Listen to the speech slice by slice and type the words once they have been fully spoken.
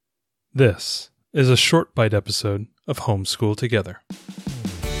This is a short bite episode of Homeschool Together.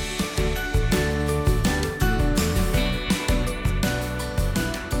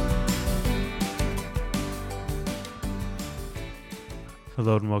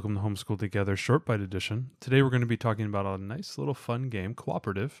 Hello and welcome to Homeschool Together Short Bite Edition. Today we're going to be talking about a nice little fun game,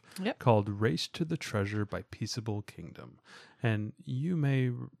 cooperative, called Race to the Treasure by Peaceable Kingdom. And you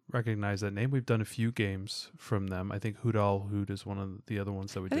may recognize that name. We've done a few games from them. I think Hoot Owl Hoot is one of the other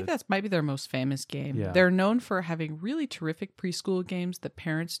ones that we did. I think that might be their most famous game. Yeah. They're known for having really terrific preschool games that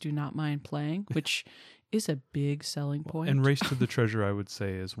parents do not mind playing, which is a big selling point. And Race to the Treasure, I would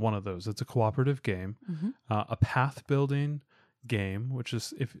say, is one of those. It's a cooperative game, a path building game, which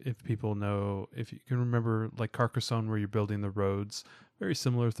is, if people know, if you can remember, like Carcassonne, where you're building the roads, very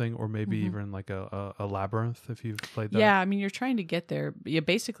similar thing, or maybe even like a labyrinth, if you've played that. Yeah, I mean, you're trying to get there.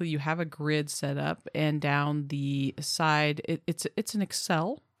 Basically, you have a grid set up, and down the side, it's an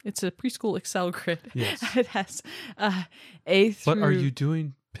Excel. It's a preschool Excel grid. Yes. It has A through... But are you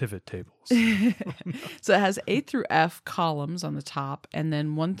doing pivot tables? So it has A through F columns on the top, and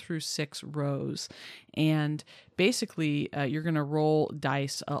then 1 through 6 rows. And basically, you're going to roll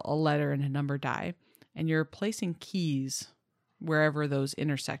dice, a letter and a number die, and you're placing keys wherever those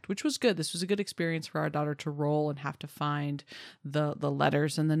intersect, which was good. This was a good experience for our daughter to roll and have to find the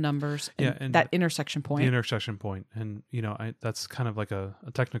letters and the numbers and that intersection point. The intersection point. And, you know, that's kind of like a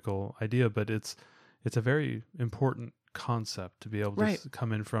technical idea, but it's a very important concept to be able to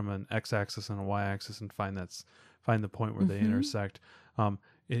come in from an x-axis and a y-axis and find the point where they intersect.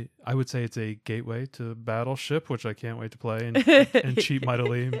 I would say it's a gateway to Battleship, which I can't wait to play and cheat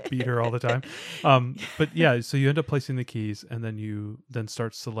mightily and beat her all the time. But yeah, so you end up placing the keys, and then you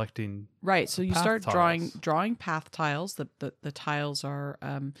start selecting. Right. So you start tiles. drawing path tiles. The tiles are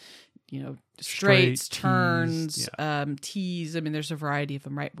straights, turns, T's. I mean, there's a variety of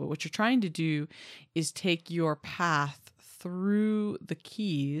them, right? But what you're trying to do is take your path through the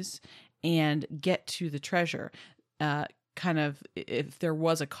keys and get to the treasure. Kind of, if there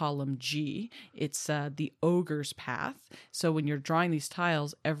was a column G, it's the ogre's path. So when you're drawing these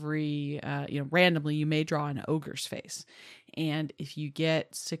tiles, every randomly you may draw an ogre's face, and if you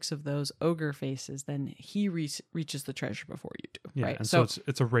get 6 of those ogre faces, then he reaches the treasure before you do. Yeah, right? And so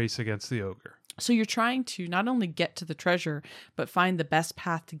it's a race against the ogre. So you're trying to not only get to the treasure, but find the best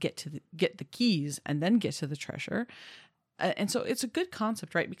path to get the keys and then get to the treasure. And so it's a good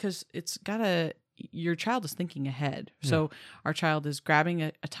concept, right? Because your child is thinking ahead. So our child is grabbing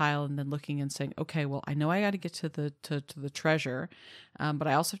a tile and then looking and saying, okay, well, I know I got to get to the treasure, but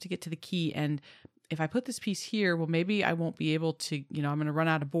I also have to get to the key. And if I put this piece here, well, maybe I won't be able to, I'm going to run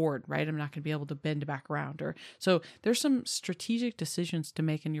out of board, right? I'm not going to be able to bend it back around. So there's some strategic decisions to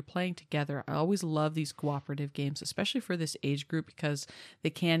make, and you're playing together. I always love these cooperative games, especially for this age group, because they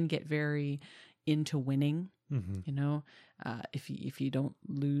can get very into winning. If you don't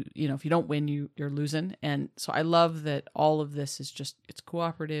lose, if you don't win, you're losing. And so I love that all of this is it's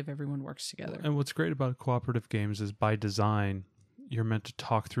cooperative. Everyone works together. And what's great about cooperative games is, by design, you're meant to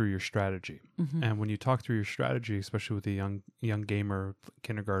talk through your strategy. And when you talk through your strategy, especially with a young gamer,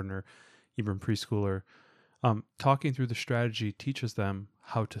 kindergartner, even preschooler, talking through the strategy teaches them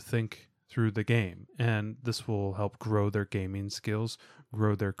how to think through the game. And this will help grow their gaming skills,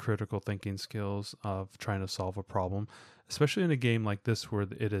 grow their critical thinking skills of trying to solve a problem, especially in a game like this where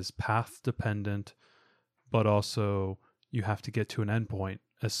it is path dependent, but also you have to get to an endpoint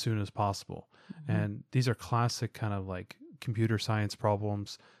as soon as possible. And these are classic kind of like computer science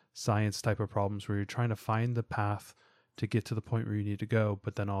problems, science type of problems, where you're trying to find the path to get to the point where you need to go,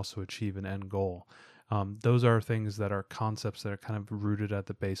 but then also achieve an end goal. Those are things that are concepts that are kind of rooted at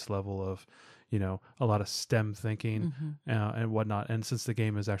the base level of, a lot of STEM thinking and whatnot. And since the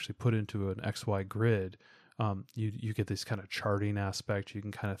game is actually put into an XY grid, you get this kind of charting aspect. You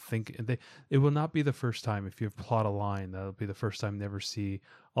can kind of think, and it will not be the first time if you plot a line. That'll be the first time they ever see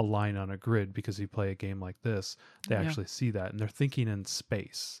a line on a grid, because you play a game like this, they actually see that, and they're thinking in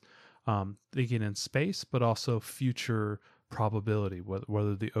space, but also future probability,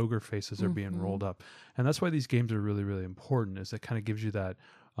 whether the ogre faces are being rolled up. And that's why these games are really, really important, is it kind of gives you that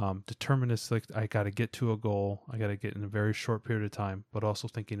deterministic, I got to get to a goal, I got to get in a very short period of time, but also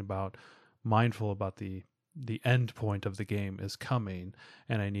mindful about the end point of the game is coming,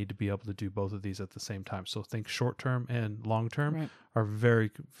 and I need to be able to do both of these at the same time. So think short term and long term are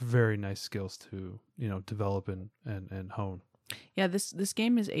very, very nice skills to develop and hone. Yeah, this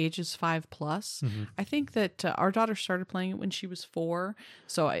game is ages 5+. I think that our daughter started playing it when she was 4,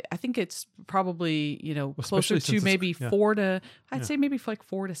 so I think it's probably closer especially to maybe yeah. 4 to say maybe like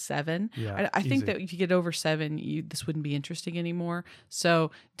 4 to 7. Yeah, I think easy. that if you get over 7, this wouldn't be interesting anymore.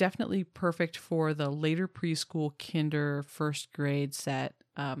 So definitely perfect for the later preschool, kinder, first grade set.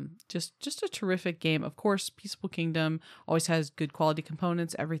 Just a terrific game. Of course, Peaceable Kingdom always has good quality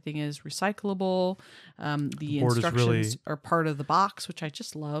components. Everything is recyclable. The board is instructions are part of the box, which I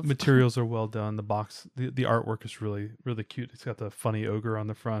just love. Materials are well done. The box, the artwork is really, really cute. It's got the funny ogre on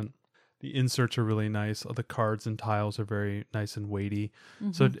the front. The inserts are really nice. The cards and tiles are very nice and weighty.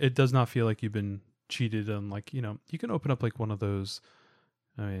 So it does not feel like you've been cheated on, you can open up like one of those,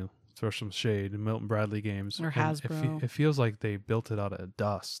 throw some shade in Milton Bradley games. Or Hasbro. It feels like they built it out of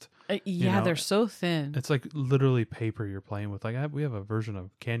dust. They're so thin. It's like literally paper you're playing with. We have a version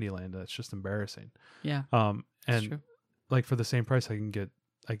of Candyland that's just embarrassing. Yeah. And true. like for the same price, I can get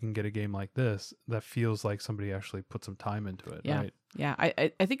a game like this that feels like somebody actually put some time into it. Yeah. Right? Yeah.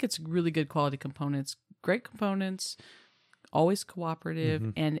 I think it's really good quality components, great components, always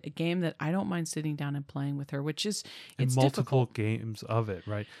cooperative, and a game that I don't mind sitting down and playing with her, which is it's multiple difficult. games of it,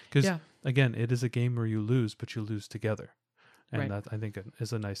 right? Because again, it is a game where you lose, but you lose together, and that I think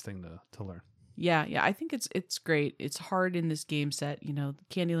is a nice thing to learn. Yeah, I think it's great. It's hard in this game set.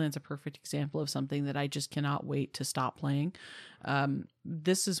 Candyland's a perfect example of something that I just cannot wait to stop playing.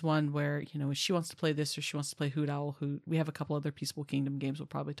 This is one where, if she wants to play this or she wants to play Hoot Owl, we have a couple other Peaceable Kingdom games we'll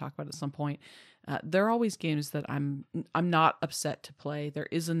probably talk about at some point. They're always games that I'm not upset to play. There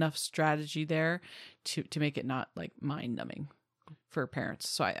is enough strategy there to make it not like mind numbing for parents.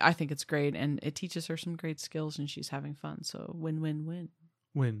 So I think it's great, and it teaches her some great skills, and she's having fun. So win.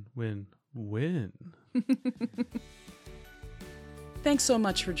 Win. Thanks so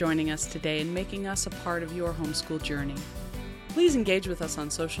much for joining us today and making us a part of your homeschool journey. Please engage with us on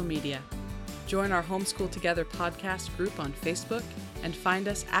social media. Join our Homeschool Together podcast group on Facebook and find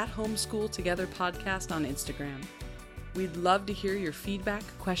us at Homeschool Together Podcast on Instagram. We'd love to hear your feedback,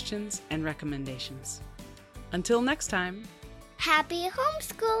 questions, and recommendations. Until next time, happy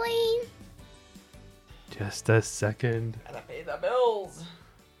homeschooling! Just a second. Gotta pay the bills.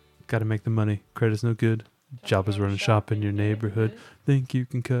 Gotta make the money. Credit's no good. Job is running shop in your neighborhood. Think you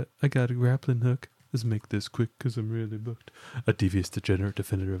can cut? I got a grappling hook. Let's make this quick, cause I'm really booked. A devious, degenerate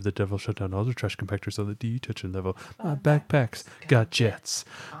defender of the devil shut down all the trash compactors on the detention level. My backpacks got jets.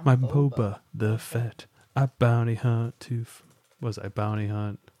 My boba, the Fett. I bounty hunt bounty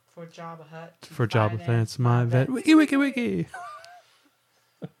hunt? For Jabba Hutt. For Jabba Fence, my vet. Wiki, wiki, wiki.